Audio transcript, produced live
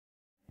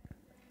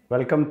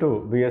Welcome to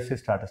BSc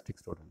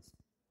Statistics students.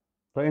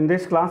 So in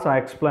this class I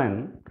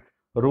explain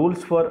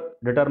rules for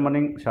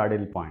determining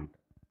saddle point.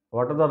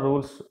 What are the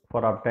rules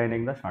for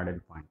obtaining the saddle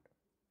point?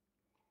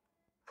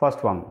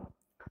 First one,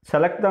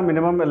 select the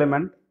minimum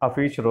element of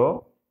each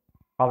row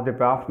of the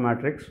path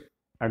matrix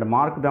and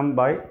mark them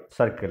by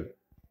circle.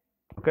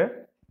 Okay.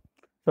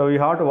 So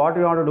what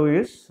you have to do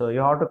is you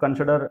have to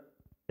consider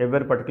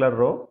every particular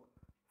row.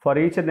 For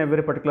each and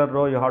every particular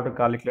row you have to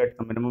calculate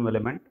the minimum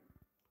element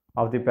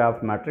of the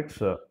path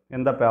matrix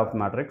in the path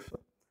matrix,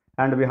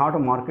 and we have to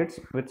mark it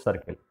with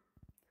circle.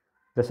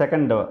 The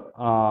second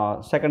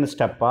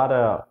step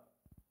or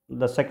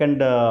the second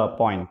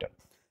point,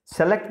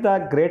 select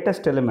the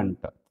greatest element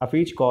of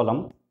each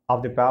column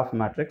of the path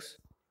matrix,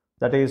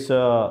 that is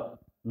the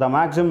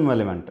maximum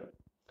element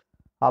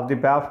of the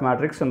path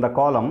matrix in the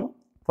column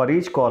for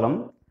each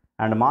column,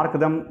 and mark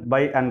them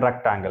by a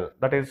rectangle,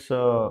 that is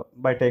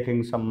by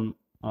taking some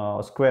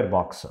square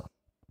box.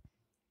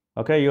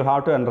 Okay, you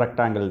have to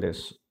rectangle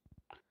this.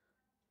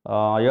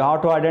 You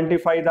have to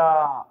identify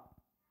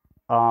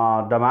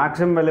the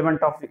maximum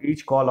element of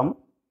each column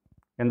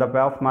in the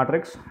path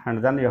matrix,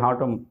 and then you have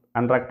to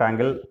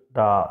rectangle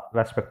the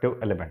respective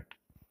element.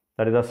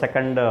 That is the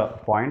second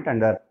point.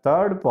 And the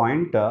third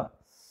point,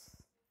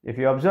 if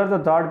you observe the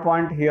third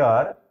point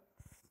here,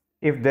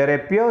 if there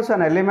appears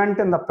an element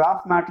in the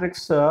path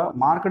matrix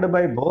marked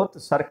by both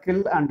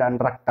circle and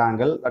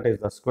rectangle, that is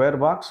the square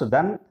box,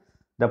 then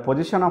the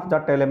position of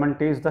that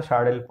element is the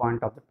saddle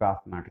point of the path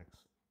matrix.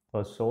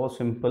 So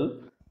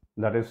simple.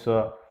 That is,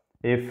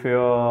 if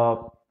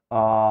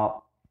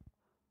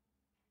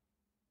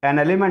an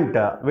element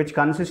which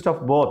consists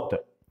of both,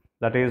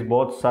 that is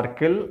both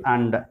circle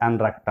and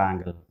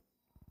rectangle,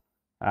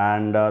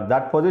 and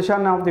that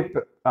position of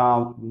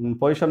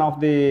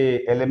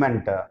the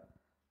element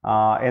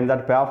in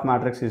that path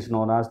matrix is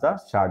known as the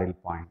saddle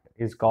point,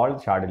 is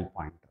called saddle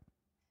point,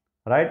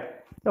 right?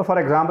 So for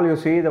example, you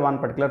see the one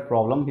particular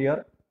problem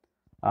here.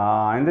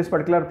 In this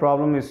particular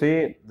problem, you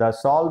see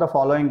solve the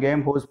following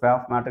game whose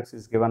path matrix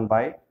is given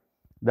by,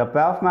 the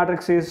path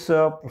matrix is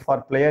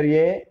for player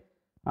A.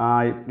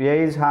 Player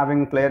A is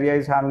having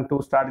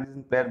two strategies,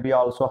 and player B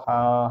also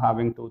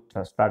having two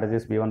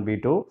strategies, B1,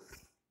 B2.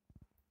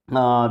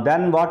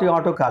 Then what you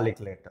have to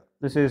calculate?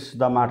 This is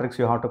the matrix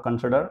you have to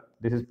consider.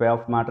 This is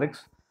path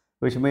matrix,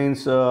 which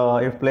means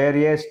if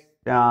player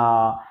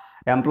A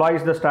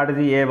employs the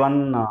strategy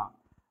A1,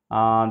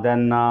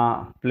 then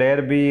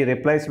player B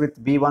replies with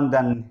B1,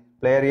 then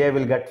player A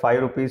will get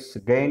 5 rupees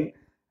gain,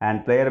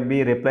 and player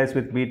B replies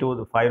with B2,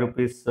 the 5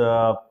 rupees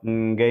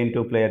gain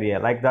to player A.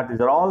 Like that, these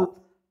are all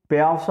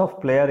payoffs of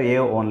player A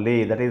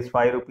only. That is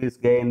 5 rupees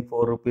gain,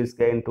 4 rupees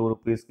gain, 2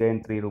 rupees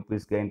gain, 3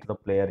 rupees gain to the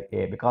player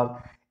A, because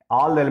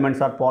all the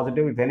elements are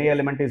positive. If any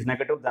element is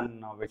negative,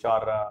 then which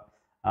are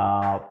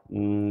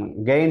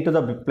gain to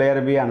the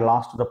player B and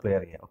loss to the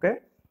player A. Okay,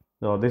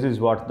 so this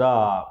is what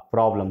the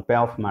problem,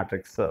 payoff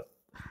matrix,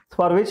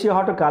 for which you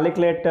have to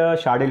calculate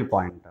saddle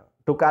point.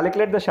 To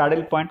calculate the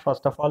saddle point,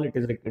 first of all, it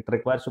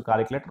requires to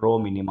calculate row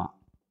minima.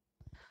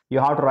 You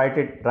have to write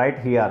it right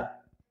here,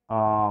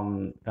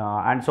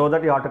 and so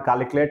that you have to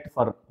calculate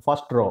for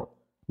first row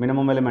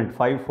minimum element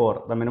 5,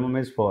 4. The minimum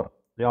is 4.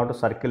 You have to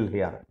circle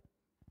here.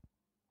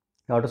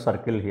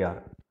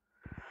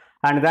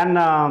 And then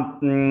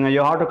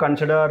you have to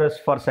consider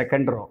for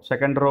second row.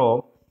 Second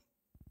row,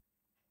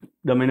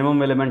 the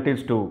minimum element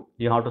is 2.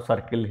 You have to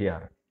circle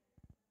here.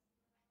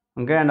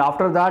 Okay, and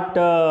after that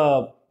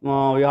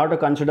you have to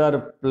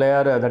consider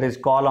player, that is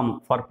column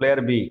for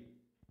player B,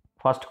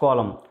 first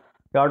column.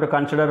 You have to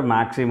consider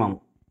maximum.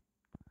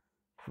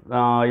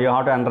 You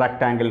have to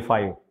rectangle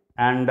 5,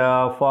 and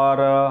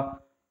for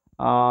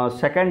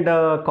second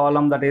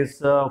column, that is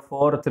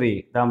 4,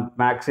 3, the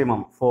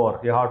maximum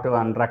 4, you have to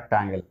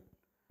rectangle.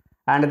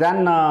 And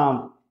then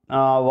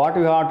what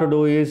you have to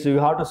do is you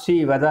have to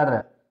see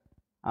whether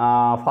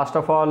first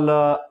of all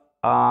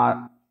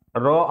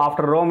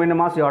after row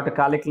minimas, you have to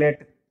calculate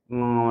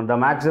the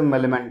maximum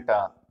element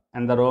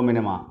in the row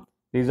minima.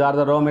 These are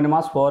the row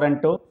minimas, 4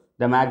 and 2.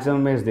 The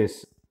maximum is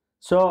this.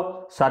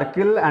 So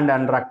circle and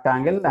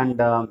rectangle,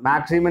 and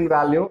maximum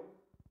value,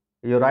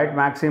 you write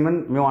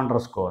maximum mu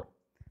underscore.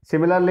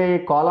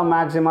 Similarly, column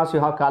maximas you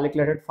have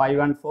calculated 5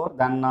 and 4.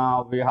 Then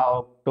we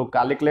have to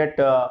calculate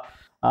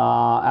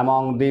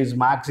among these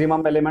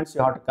maximum elements,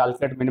 you have to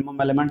calculate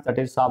minimum element, that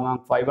is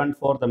among 5 and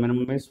 4, the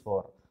minimum is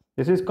 4.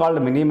 This is called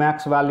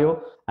minimax value,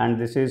 and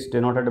this is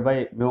denoted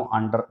by mu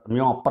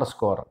upper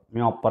score.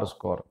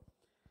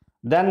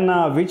 Then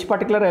which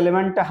particular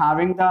element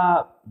having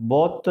the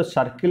both the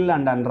circle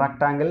and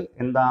rectangle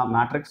in the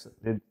matrix,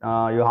 you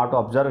have to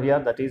observe here,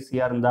 that is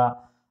here in the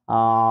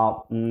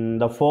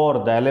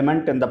 4, the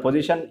element in the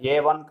position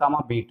A1,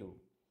 B2.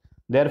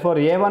 Therefore,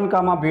 A1,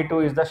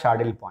 B2 is the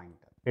saddle point.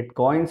 It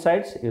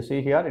coincides. You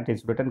see here, it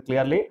is written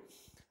clearly.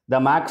 The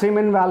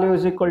maximum value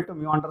is equal to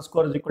mu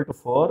underscore is equal to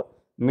 4.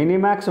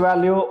 Minimax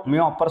value mu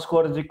upper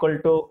score is equal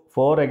to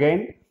 4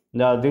 again.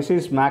 This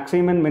is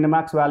maximum,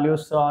 minimax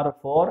values are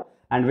 4,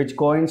 and which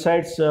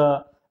coincides,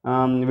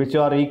 which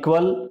are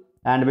equal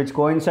and which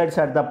coincides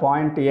at the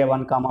point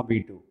a1 comma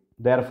b2.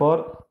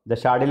 Therefore, the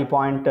saddle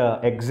point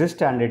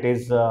exists, and it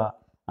is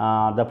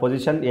the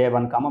position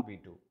a1 comma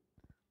b2.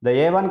 The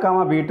a1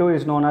 comma b2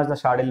 is known as the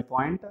saddle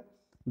point.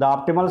 The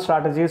optimal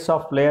strategies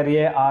of player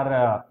A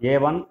are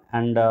a1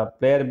 and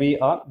player B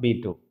are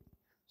b2.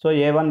 So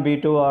a1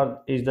 b2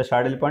 is the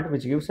saddle point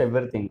which gives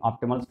everything,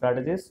 optimal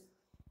strategies,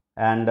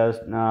 and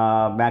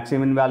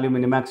maximum value,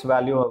 minimax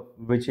value,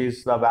 which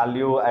is the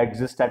value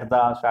exists at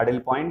the saddle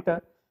point,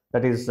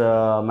 that is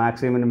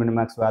maximum and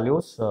minimax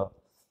values,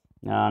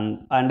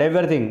 and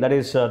everything, that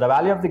is the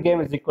value of the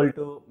game is equal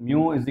to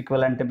mu is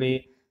equivalent to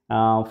be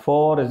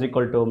 4 is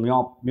equal to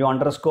mu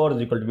underscore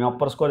is equal to mu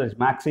upper score is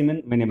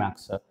maximum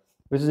minimax,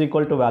 which is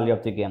equal to value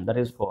of the game, that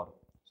is 4.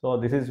 So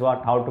this is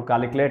how to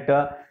calculate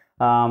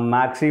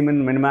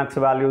maximum minimax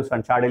values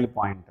and saddle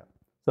point.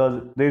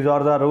 So these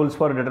are the rules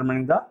for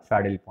determining the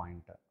saddle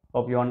point.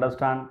 Hope you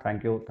understand.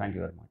 Thank you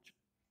very much.